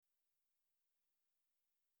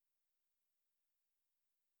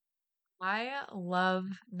I love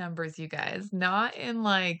numbers, you guys, not in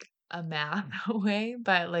like a math way,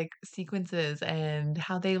 but like sequences and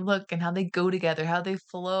how they look and how they go together, how they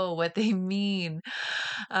flow, what they mean.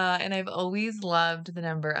 And I've always loved the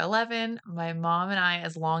number 11. My mom and I,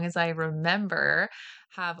 as long as I remember,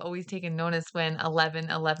 have always taken notice when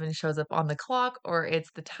 11:11 shows up on the clock or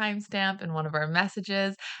it's the timestamp in one of our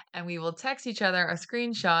messages, and we will text each other a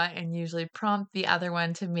screenshot and usually prompt the other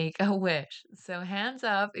one to make a wish. So, hands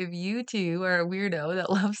up if you too are a weirdo that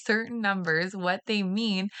loves certain numbers, what they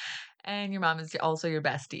mean, and your mom is also your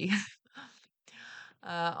bestie.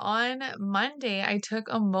 On Monday, I took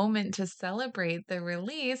a moment to celebrate the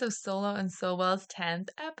release of Solo and So Well's 10th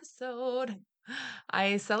episode.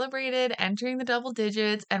 I celebrated entering the double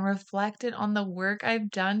digits and reflected on the work I've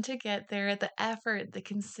done to get there, the effort, the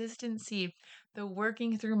consistency, the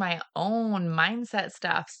working through my own mindset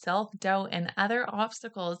stuff, self doubt, and other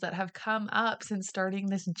obstacles that have come up since starting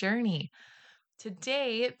this journey.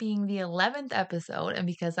 Today, being the 11th episode, and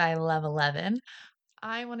because I love 11,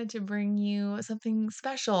 I wanted to bring you something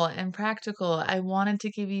special and practical. I wanted to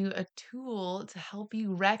give you a tool to help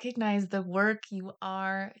you recognize the work you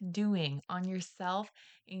are doing on yourself,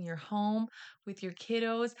 in your home, with your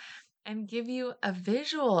kiddos, and give you a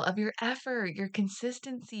visual of your effort, your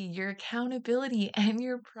consistency, your accountability, and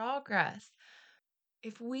your progress.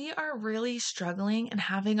 If we are really struggling and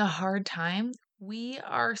having a hard time, we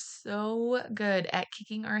are so good at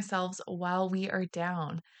kicking ourselves while we are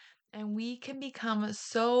down. And we can become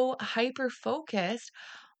so hyper focused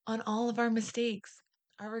on all of our mistakes,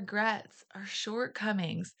 our regrets, our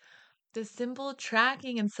shortcomings. The simple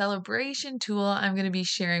tracking and celebration tool I'm going to be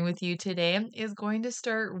sharing with you today is going to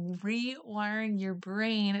start rewiring your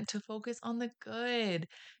brain to focus on the good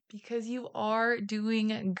because you are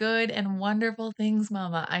doing good and wonderful things,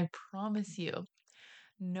 Mama. I promise you.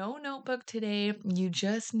 No notebook today. You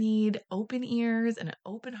just need open ears and an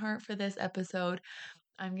open heart for this episode.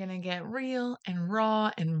 I'm going to get real and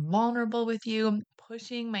raw and vulnerable with you,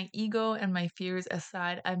 pushing my ego and my fears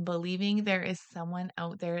aside. I'm believing there is someone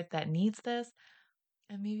out there that needs this,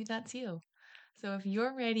 and maybe that's you. So if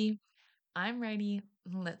you're ready, I'm ready.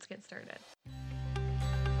 Let's get started.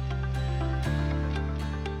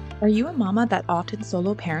 Are you a mama that often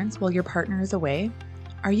solo parents while your partner is away?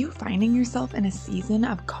 Are you finding yourself in a season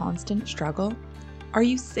of constant struggle? Are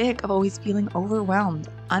you sick of always feeling overwhelmed,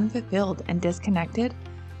 unfulfilled, and disconnected,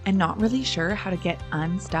 and not really sure how to get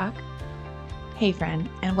unstuck? Hey, friend,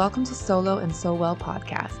 and welcome to Solo and So Well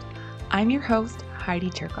podcast. I'm your host, Heidi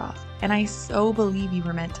Turkoff, and I so believe you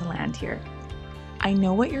were meant to land here. I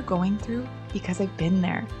know what you're going through because I've been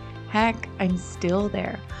there. Heck, I'm still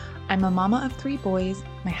there. I'm a mama of 3 boys,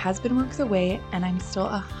 my husband works away, and I'm still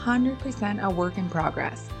 100% a work in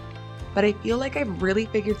progress. But I feel like I've really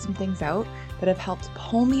figured some things out that have helped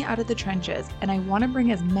pull me out of the trenches, and I want to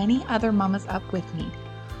bring as many other mamas up with me.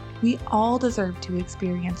 We all deserve to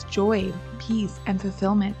experience joy, peace, and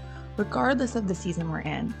fulfillment, regardless of the season we're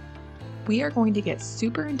in. We are going to get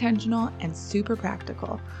super intentional and super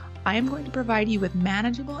practical. I am going to provide you with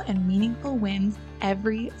manageable and meaningful wins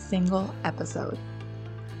every single episode.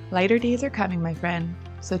 Lighter days are coming, my friend,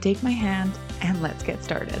 so take my hand and let's get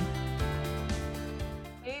started.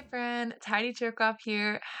 Hey, friend, it's Heidi Cherkoff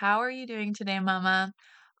here. How are you doing today, Mama?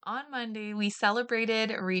 On Monday, we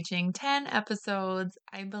celebrated reaching 10 episodes.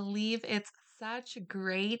 I believe it's such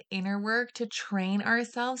great inner work to train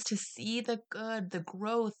ourselves to see the good, the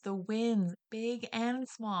growth, the wins, big and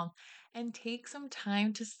small, and take some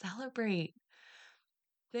time to celebrate.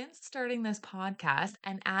 Since starting this podcast,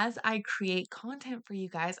 and as I create content for you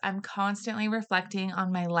guys, I'm constantly reflecting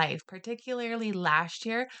on my life, particularly last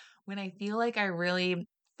year when I feel like I really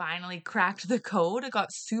finally cracked the code. It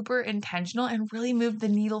got super intentional and really moved the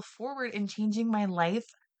needle forward in changing my life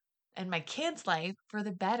and my kids' life for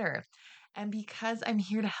the better. And because I'm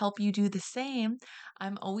here to help you do the same,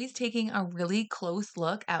 I'm always taking a really close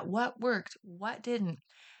look at what worked, what didn't,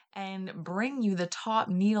 and bring you the top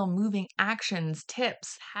needle moving actions,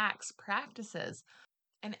 tips, hacks, practices.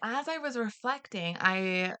 And as I was reflecting,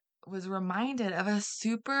 I was reminded of a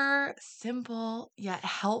super simple yet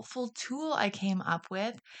helpful tool I came up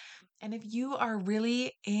with. And if you are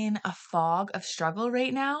really in a fog of struggle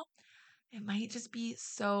right now, it might just be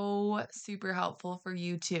so super helpful for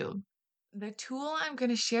you too. The tool I'm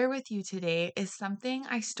going to share with you today is something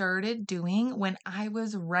I started doing when I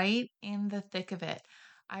was right in the thick of it.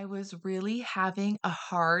 I was really having a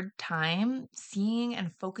hard time seeing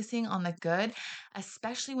and focusing on the good,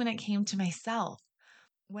 especially when it came to myself.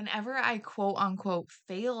 Whenever I quote unquote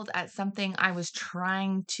failed at something I was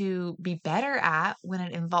trying to be better at when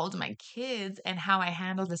it involved my kids and how I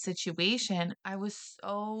handled the situation, I was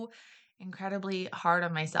so incredibly hard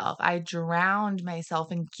on myself. I drowned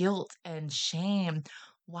myself in guilt and shame.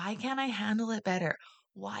 Why can't I handle it better?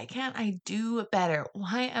 Why can't I do better?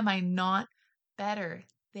 Why am I not better?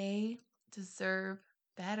 They deserve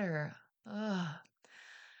better. Ugh.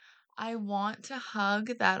 I want to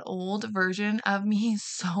hug that old version of me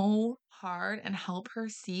so hard and help her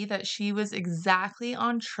see that she was exactly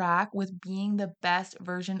on track with being the best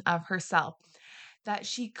version of herself. That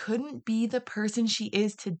she couldn't be the person she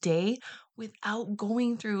is today without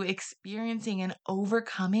going through, experiencing, and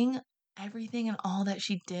overcoming everything and all that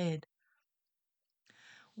she did.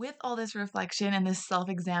 With all this reflection and this self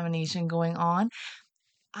examination going on,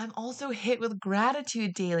 I'm also hit with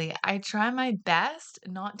gratitude daily. I try my best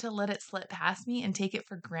not to let it slip past me and take it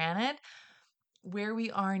for granted where we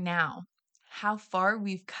are now, how far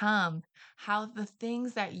we've come, how the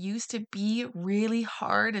things that used to be really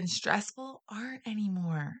hard and stressful aren't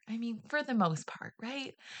anymore. I mean, for the most part,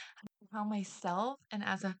 right? How myself and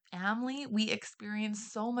as a family, we experience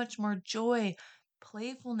so much more joy,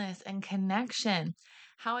 playfulness, and connection.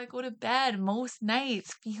 How I go to bed most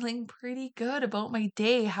nights feeling pretty good about my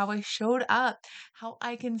day, how I showed up, how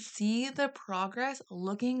I can see the progress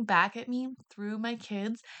looking back at me through my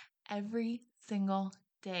kids every single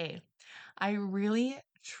day. I really,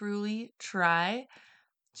 truly try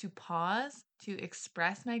to pause, to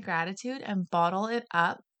express my gratitude, and bottle it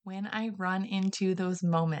up when I run into those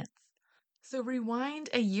moments. So, rewind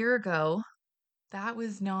a year ago, that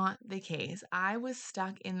was not the case. I was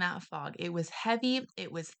stuck in that fog. It was heavy,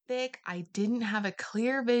 it was thick. I didn't have a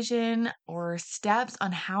clear vision or steps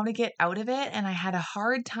on how to get out of it. And I had a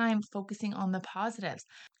hard time focusing on the positives.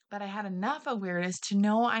 But I had enough awareness to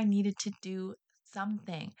know I needed to do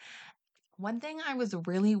something. One thing I was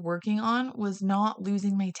really working on was not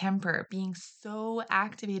losing my temper, being so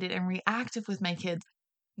activated and reactive with my kids,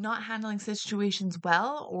 not handling situations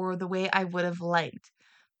well or the way I would have liked.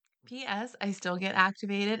 P.S. I still get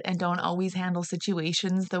activated and don't always handle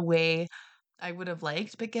situations the way I would have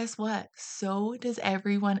liked, but guess what? So does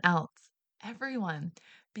everyone else. Everyone.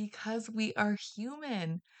 Because we are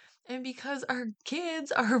human. And because our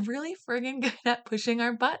kids are really friggin' good at pushing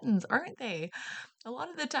our buttons, aren't they? A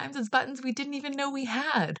lot of the times it's buttons we didn't even know we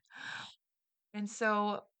had. And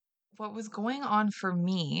so, what was going on for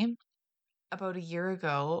me about a year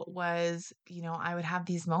ago was, I would have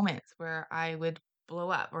these moments where I would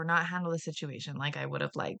blow up or not handle the situation like I would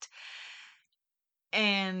have liked.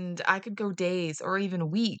 And I could go days or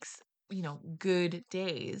even weeks, good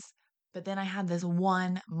days. But then I had this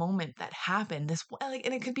one moment that happened,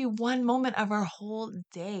 and it could be one moment of our whole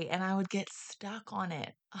day, and I would get stuck on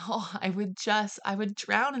it. Oh, I would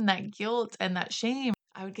drown in that guilt and that shame.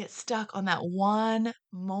 I would get stuck on that one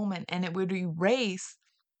moment, and it would erase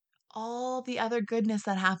all the other goodness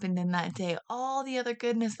that happened in that day, all the other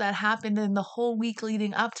goodness that happened in the whole week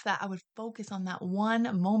leading up to that. I would focus on that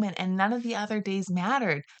one moment, and none of the other days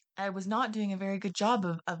mattered. I was not doing a very good job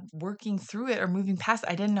of working through it or moving past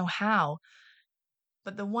it. I didn't know how.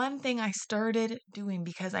 But the one thing I started doing,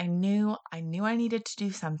 because I knew I needed to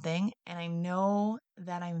do something, and I know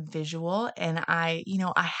that I'm visual, and I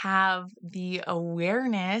have the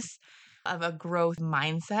awareness of a growth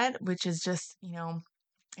mindset, which is just,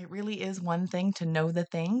 it really is one thing to know the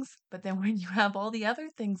things, but then when you have all the other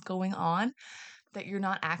things going on, that you're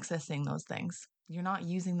not accessing those things. You're not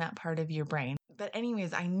using that part of your brain. But,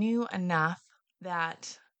 anyways, I knew enough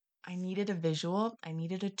that I needed a visual, I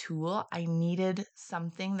needed a tool, I needed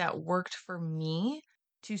something that worked for me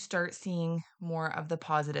to start seeing more of the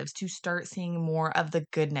positives, to start seeing more of the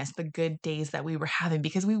goodness, the good days that we were having,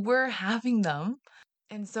 because we were having them.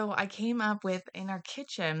 And so I came up with, in our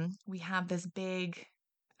kitchen, we have this big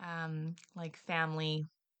like family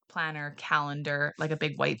planner calendar, like a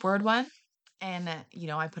big whiteboard one. And,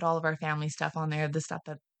 I put all of our family stuff on there, the stuff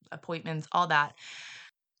that appointments, all that.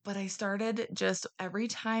 But I started just every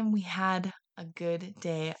time we had a good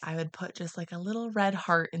day, I would put just like a little red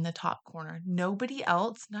heart in the top corner. Nobody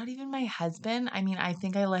else, not even my husband. I mean, I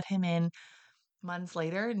think I let him in months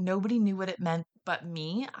later. Nobody knew what it meant but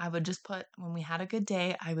me. I would just put, when we had a good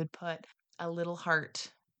day, I would put a little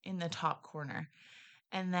heart in the top corner.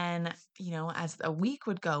 And then, as a week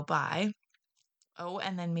would go by,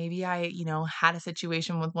 and then maybe I, had a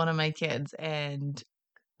situation with one of my kids and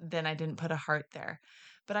then I didn't put a heart there.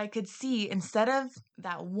 But I could see, instead of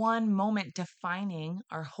that one moment defining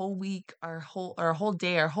our whole week, our whole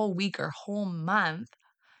day, our whole week, our whole month,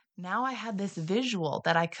 now I had this visual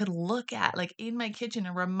that I could look at, like in my kitchen,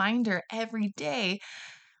 a reminder every day.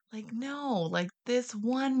 Like, no, like this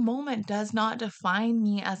one moment does not define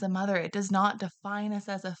me as a mother. It does not define us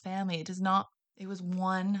as a family. It was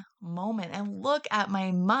one moment. And look at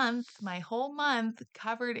my month, my whole month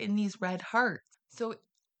covered in these red hearts. So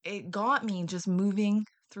it got me just moving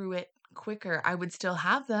through it quicker. I would still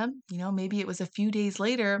have them, maybe it was a few days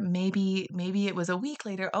later, maybe it was a week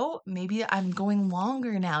later. Oh, maybe I'm going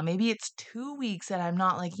longer now. Maybe it's 2 weeks that I'm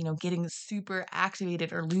not like, getting super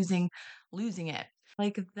activated or losing it.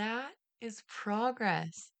 Like that is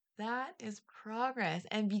progress. That is progress.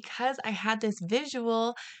 And because I had this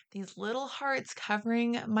visual, these little hearts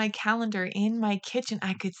covering my calendar in my kitchen,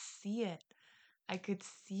 I could see it. I could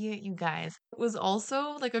see it, you guys. It was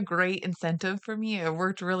also like a great incentive for me. It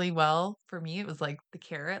worked really well for me. It was like the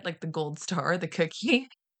carrot, like the gold star, the cookie.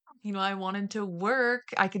 I wanted to work.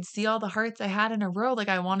 I could see all the hearts I had in a row. Like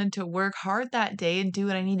I wanted to work hard that day and do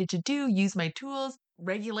what I needed to do, use my tools,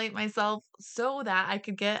 regulate myself so that I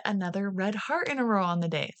could get another red heart in a row on the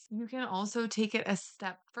days. You can also take it a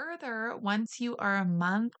step further once you are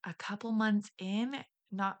a couple months in.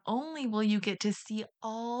 Not only will you get to see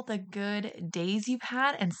all the good days you've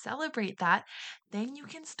had and celebrate that, then you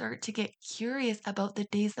can start to get curious about the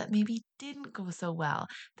days that maybe didn't go so well,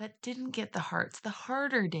 that didn't get the hearts, the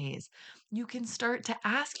harder days. You can start to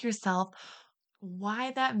ask yourself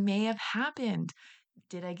why that may have happened.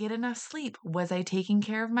 Did I get enough sleep? Was I taking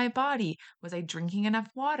care of my body? Was I drinking enough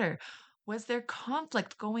water? Was there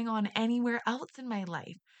conflict going on anywhere else in my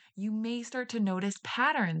life? You may start to notice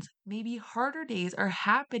patterns. Maybe harder days are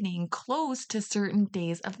happening close to certain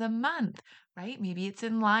days of the month, right? Maybe it's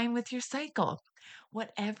in line with your cycle.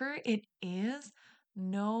 Whatever it is,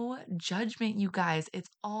 no judgment, you guys. It's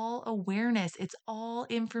all awareness, it's all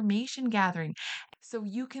information gathering. So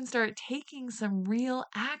you can start taking some real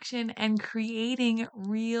action and creating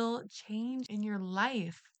real change in your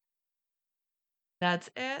life.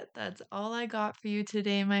 That's it. That's all I got for you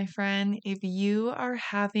today, my friend. If you are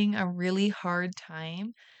having a really hard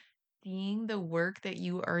time seeing the work that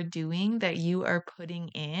you are doing, that you are putting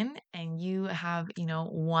in, and you have,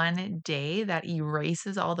 one day that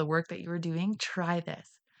erases all the work that you're doing, try this.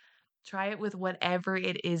 Try it with whatever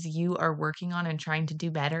it is you are working on and trying to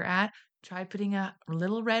do better at. Try putting a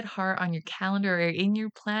little red heart on your calendar or in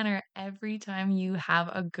your planner every time you have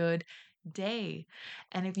a good day.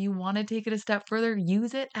 And if you want to take it a step further,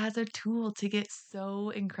 use it as a tool to get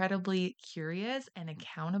so incredibly curious and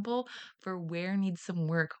accountable for where needs some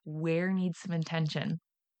work, where needs some attention.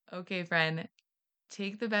 Okay, friend,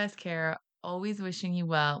 take the best care. Always wishing you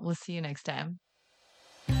well. We'll see you next time.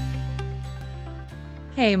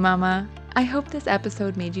 Hey, Mama. I hope this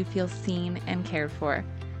episode made you feel seen and cared for,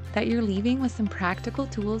 that you're leaving with some practical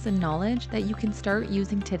tools and knowledge that you can start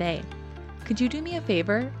using today. Could you do me a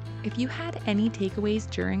favor? If you had any takeaways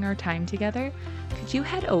during our time together, could you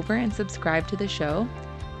head over and subscribe to the show?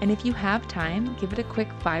 And if you have time, give it a quick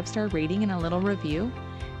 5-star rating and a little review.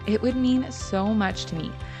 It would mean so much to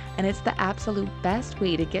me, and it's the absolute best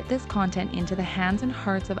way to get this content into the hands and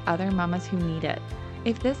hearts of other mamas who need it.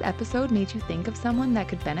 If this episode made you think of someone that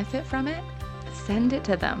could benefit from it, send it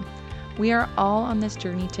to them. We are all on this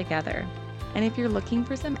journey together. And if you're looking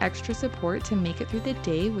for some extra support to make it through the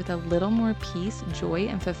day with a little more peace, joy,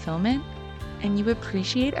 and fulfillment, and you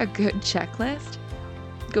appreciate a good checklist,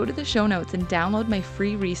 go to the show notes and download my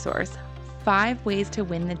free resource, 5 Ways to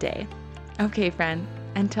Win the Day. Okay, friend,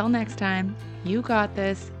 until next time, you got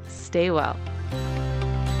this. Stay well.